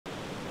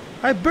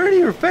I burned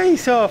your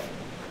face off!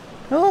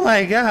 Oh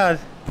my god!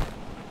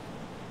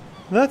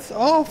 That's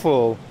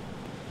awful!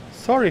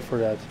 Sorry for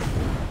that.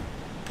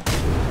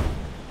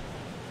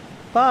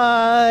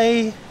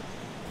 Bye!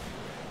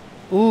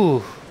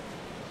 Ooh.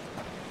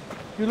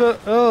 You look.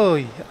 Oh,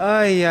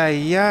 ay,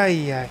 ay,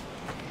 ay, ay.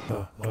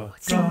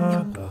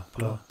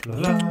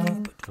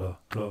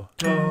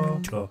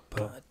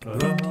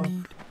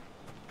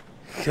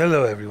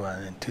 Hello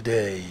everyone, and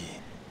today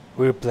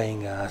we're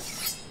playing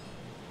as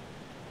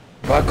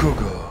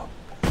Bakugo.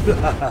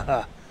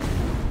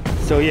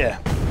 So yeah,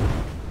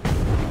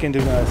 you can do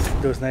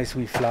those nice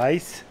wee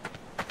flies,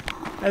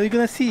 and we're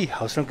gonna see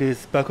how strong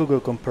is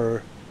Bakugo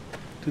compared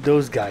to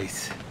those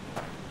guys.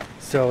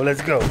 So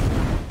let's go.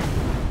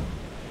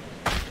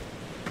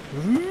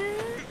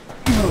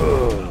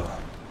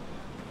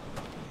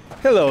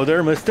 Hello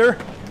there, mister.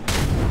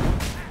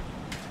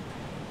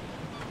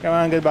 Come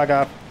on, get back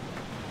up.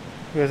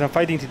 We have some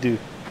fighting to do.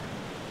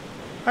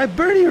 I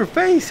burned your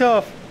face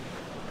off!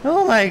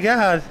 Oh my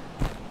god!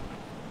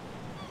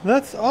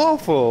 That's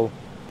awful!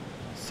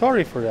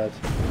 Sorry for that.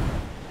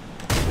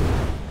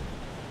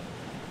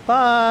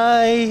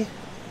 Bye!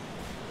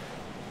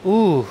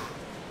 Ooh.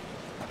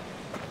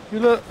 You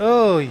look.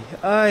 Oh,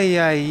 ay,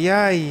 ay,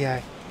 ay,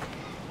 ay.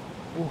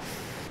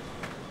 Oof.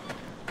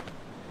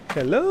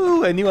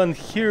 Hello? Anyone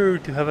here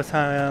to have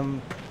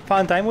some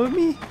fun time with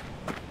me?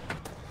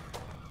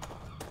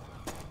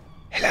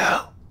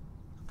 Hello?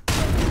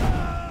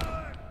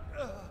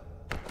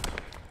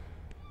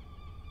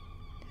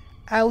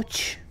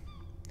 Ouch.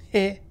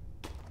 Eh.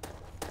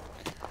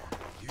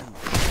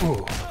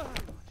 Ooh.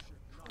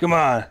 Come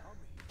on.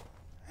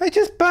 I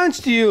just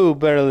punched you,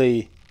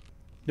 barely.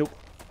 Nope.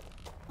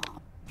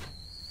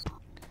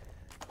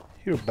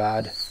 You're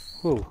bad.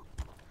 Whoa.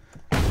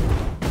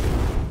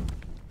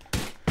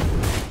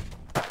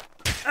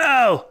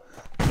 Ow!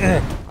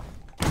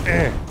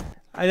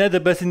 I'm not the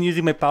best in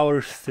using my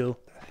powers still.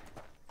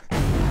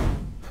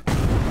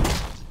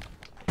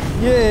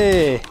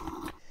 Yay!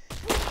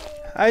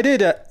 I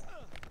did it!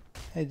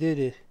 I did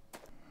it.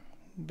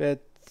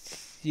 But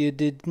you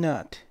did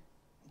not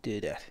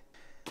do that.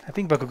 I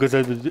think Bakugo's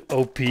a bit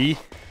OP.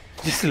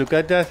 Just look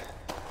at that.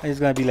 I'm just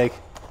gonna be like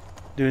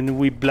doing a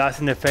wee blast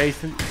in the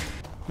face and...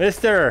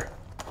 Mister!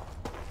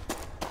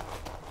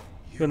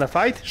 You wanna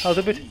fight? Out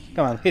of it?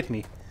 Come on, hit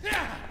me.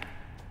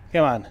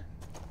 Come on.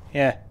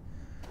 Yeah.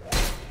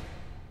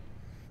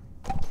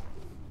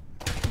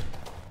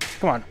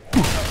 Come on.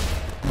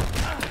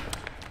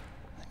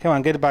 Come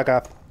on, get back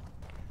up.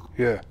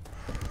 Yeah.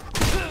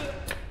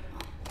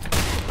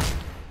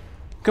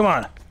 Come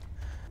on.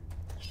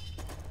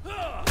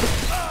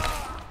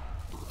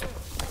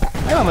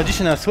 I'm a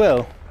magician as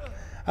well.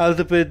 A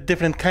little bit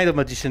different kind of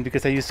magician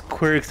because I use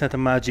quirks, not a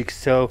magic,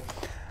 so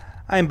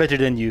I'm better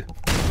than you.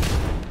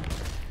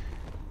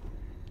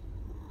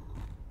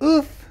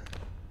 Oof.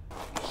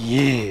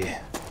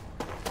 Yeah.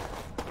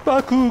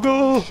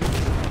 Bakugo!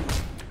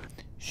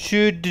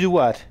 Should do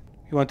what?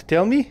 You want to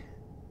tell me?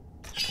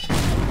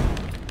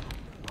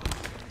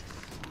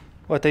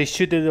 What I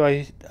should do,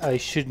 I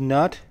should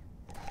not?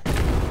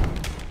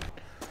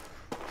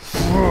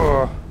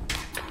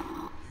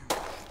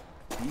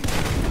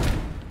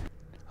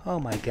 Oh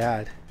my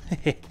god.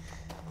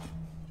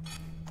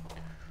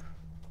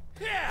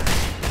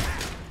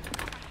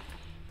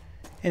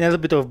 And a little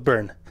bit of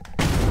burn.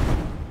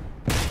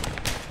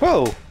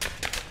 Whoa!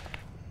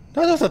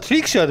 That was a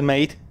trick shot,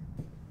 mate!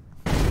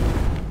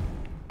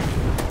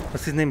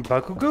 What's his name,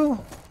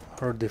 Bakugo?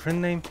 Or a different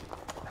name?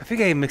 I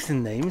think I'm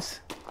mixing names.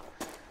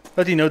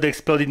 But you know the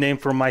exploded name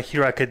from My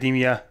Hero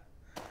Academia.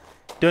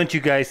 Don't you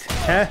guys,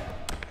 huh?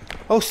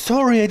 Oh,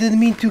 sorry, I didn't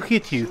mean to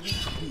hit you.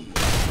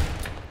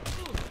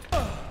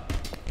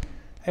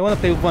 I wanna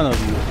play with one of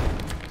you.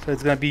 So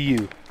it's gonna be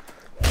you.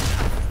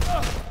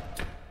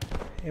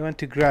 I want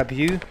to grab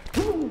you.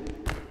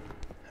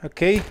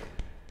 Okay.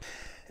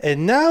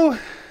 And now,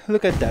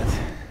 look at that.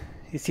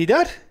 You see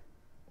that?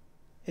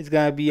 It's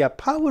gonna be a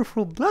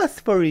powerful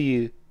blast for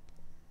you.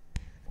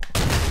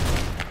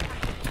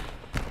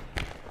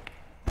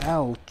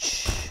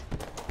 Ouch.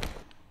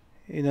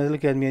 You're not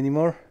looking at me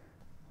anymore?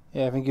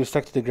 Yeah, I think you're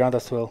stuck to the ground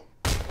as well.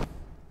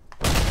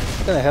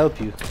 I'm gonna help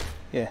you.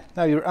 Yeah,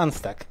 now you're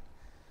unstuck.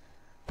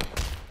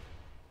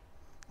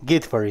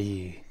 Good for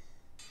you.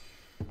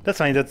 That's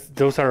fine,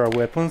 those are our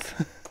weapons.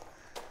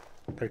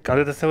 They're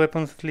counted as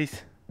weapons at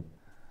least.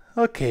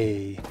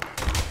 Okay.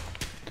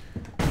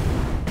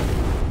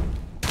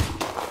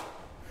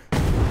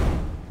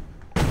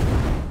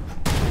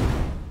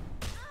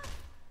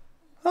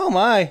 Oh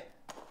my!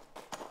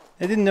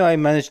 I didn't know I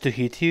managed to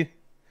hit you.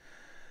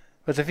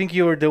 But I think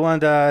you're the one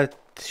that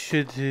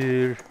should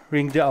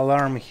ring the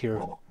alarm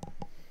here.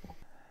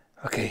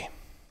 Okay.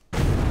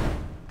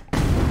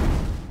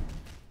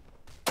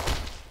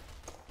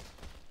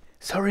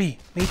 Sorry,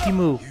 matey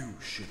moo.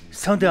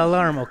 Sound the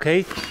alarm,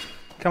 okay?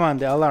 Come on,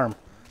 the alarm.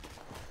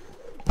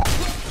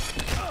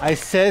 I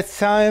said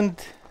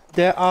sound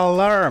the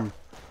alarm.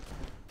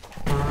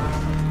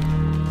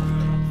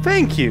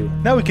 Thank you.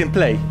 Now we can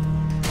play.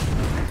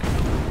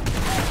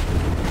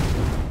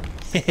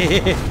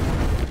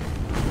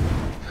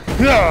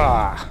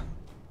 Ah!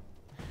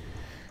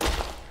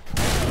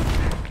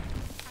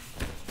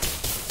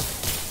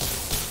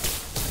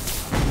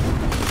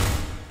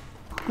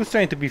 Who's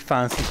trying to be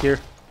fancy here?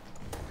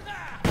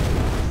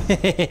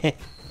 You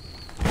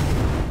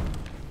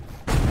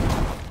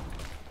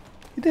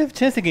don't have a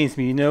chance against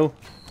me, you know.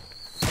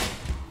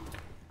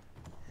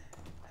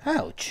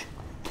 Ouch.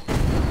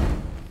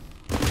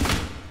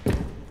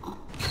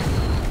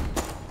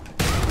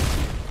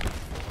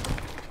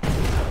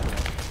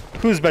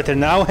 Who's better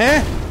now,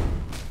 huh?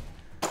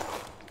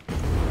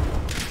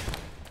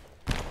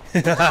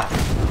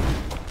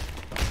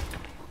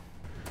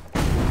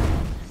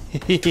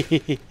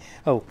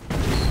 Oh.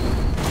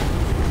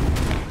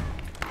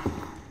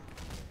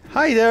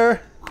 Hi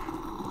there.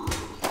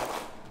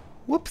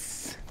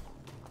 Whoops.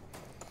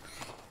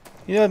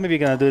 You know what? Maybe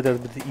I'm gonna do it a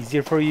little bit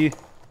easier for you.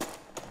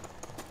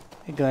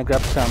 I'm gonna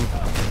grab some.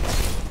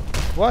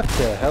 What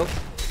the hell?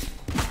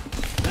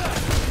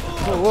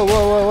 Whoa, whoa,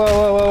 whoa, whoa,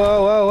 whoa, whoa,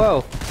 whoa, whoa,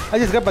 whoa! I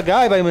just grabbed a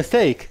guy by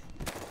mistake.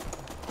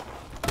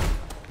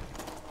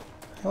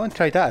 I want to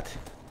try that.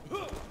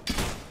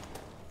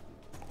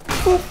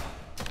 Poof.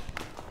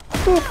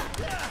 Poof.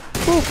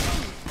 Poof.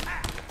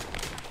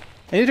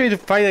 And you try to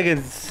fight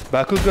against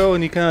Bakugo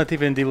and you cannot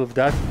even deal with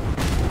that.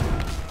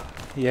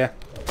 Yeah.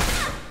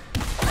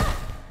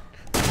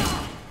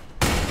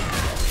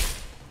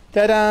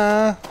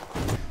 Ta-da!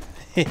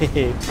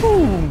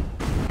 Boom!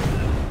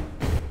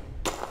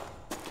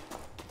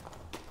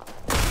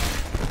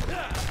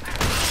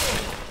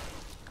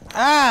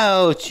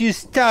 Ouch! You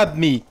stabbed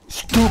me,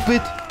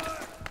 stupid!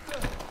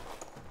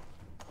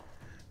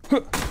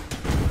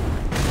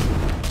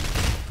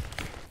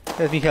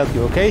 Let me help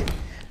you, okay?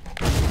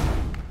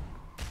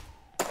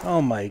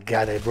 Oh my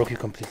god, I broke you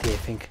completely, I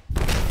think.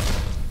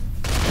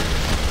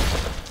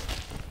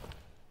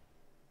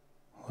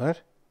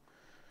 What?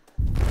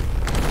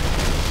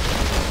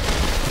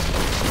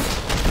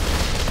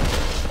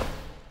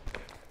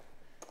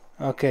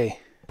 Okay.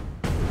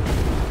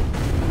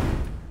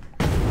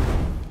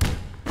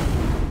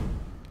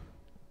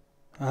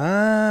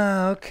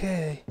 Ah,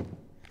 okay.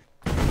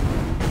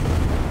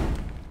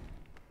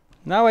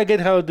 Now I get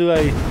how do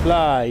I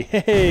fly.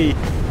 Hey!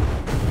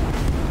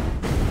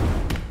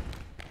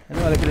 I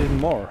know I like it even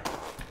more.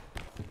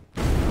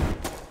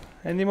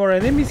 Any more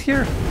enemies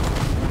here?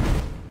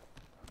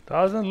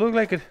 Doesn't look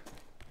like it.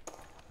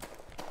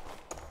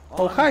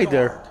 Oh, hi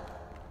there.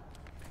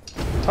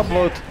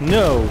 Upload.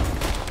 No.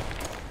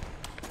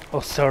 Oh,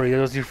 sorry, that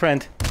was your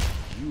friend.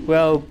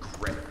 Well,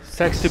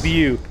 sucks to be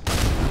you.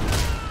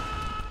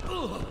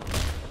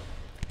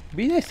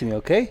 Be nice to me,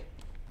 okay?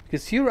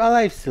 Because you're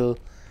alive still.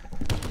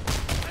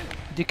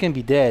 You can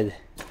be dead.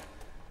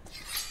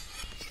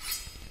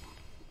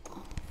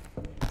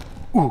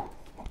 Ooh,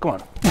 come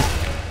on.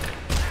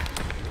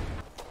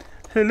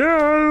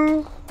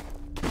 Hello.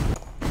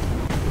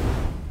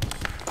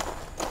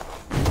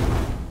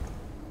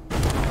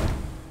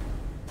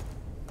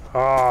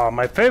 Ah,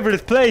 my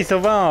favorite place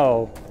of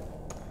all.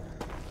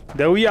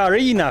 The Wii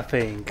Arena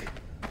thing.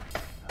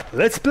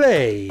 Let's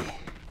play.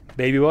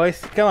 Baby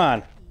boys, come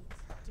on.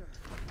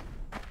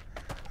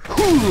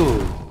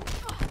 Whew.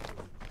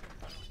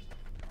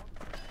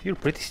 You're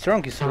pretty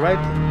strong, you right?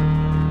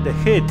 The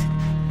hit.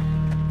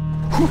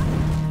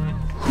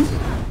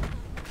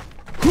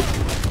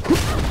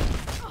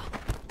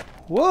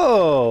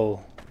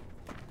 Whoa!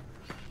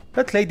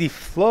 That lady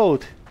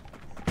float.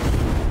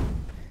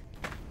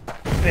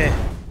 Eh.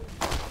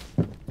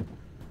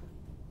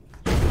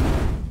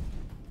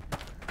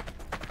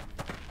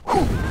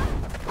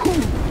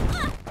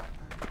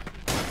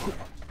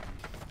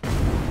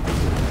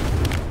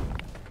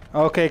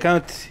 Okay,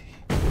 can't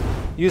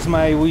use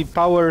my Wii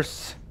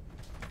powers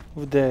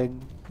with the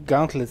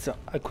gauntlets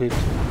equipped.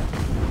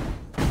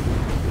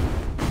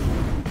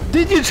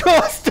 Did you throw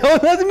a stone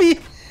at me?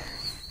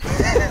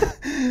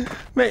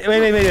 wait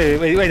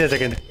a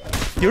second.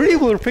 You really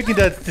were thinking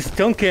that the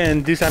stone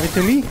can do something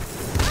to me?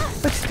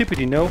 That's stupid,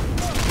 you know.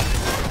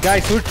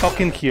 Guys, we're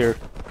talking here.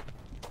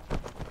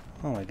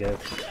 Oh my god.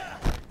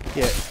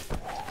 Yeah.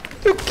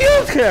 You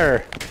killed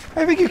her!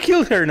 I think you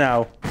killed her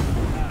now.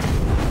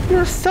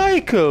 You're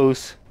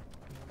psychos.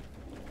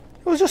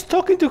 I was just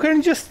talking to her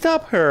and just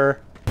stop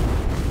her.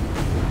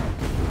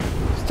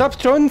 Stop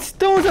throwing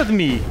stones at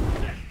me.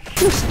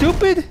 You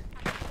stupid.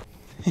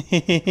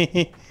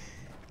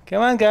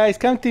 Come on guys,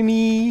 come to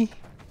me.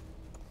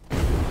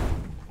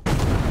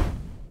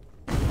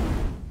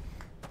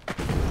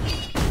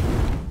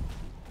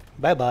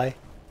 Bye bye.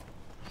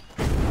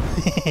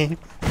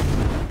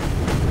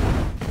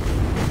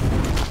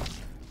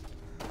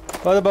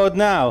 What about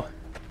now?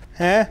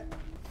 Huh?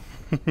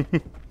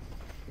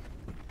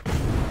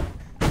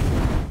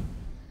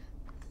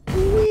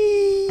 Whee!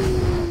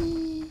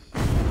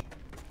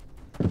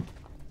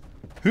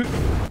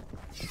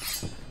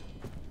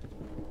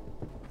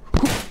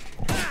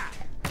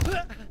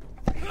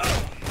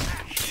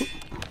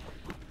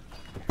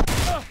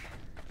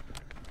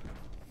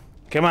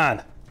 Come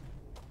on.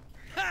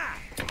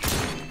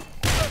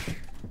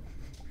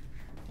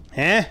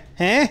 Huh?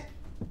 Huh?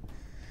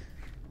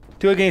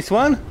 2 against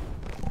 1?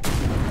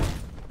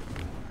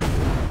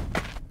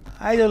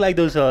 I don't like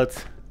those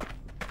odds.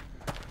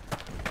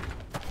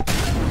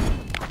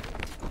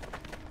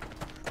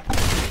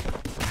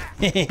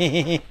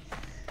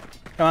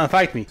 Come on,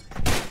 fight me.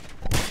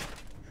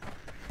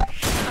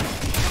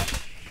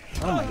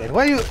 Oh my god,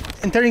 why are you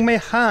entering my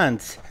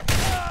hands?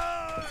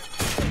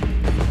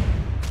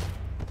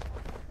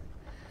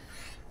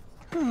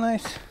 Oh,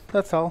 nice,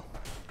 that's all.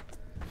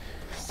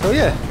 So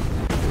yeah.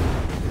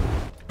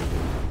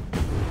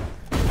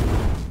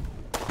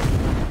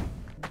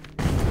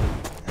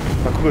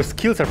 Bakugo's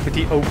skills are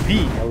pretty OP,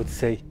 I would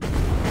say.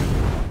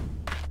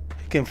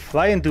 He can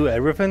fly and do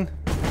everything.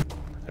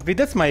 I think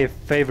that's my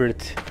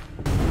favorite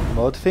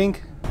mod thing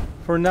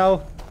for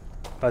now.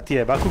 But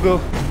yeah,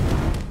 Bakugo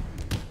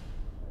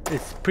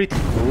is pretty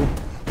cool.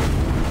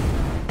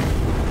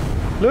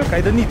 Look,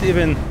 I don't need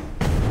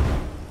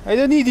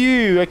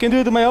you, I can do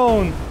it on my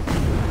own.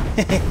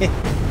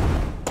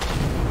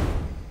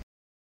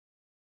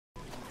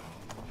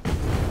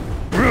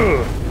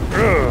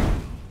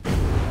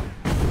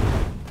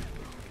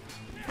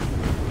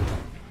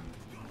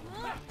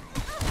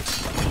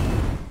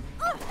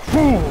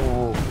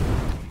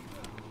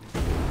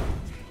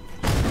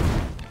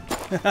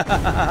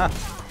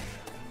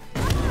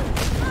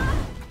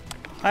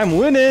 I'm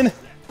winning!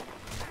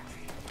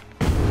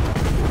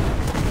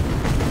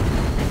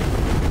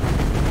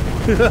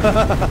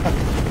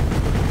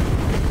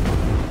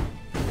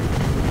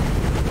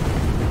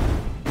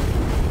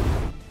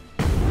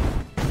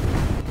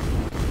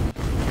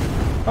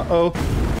 Uh-oh.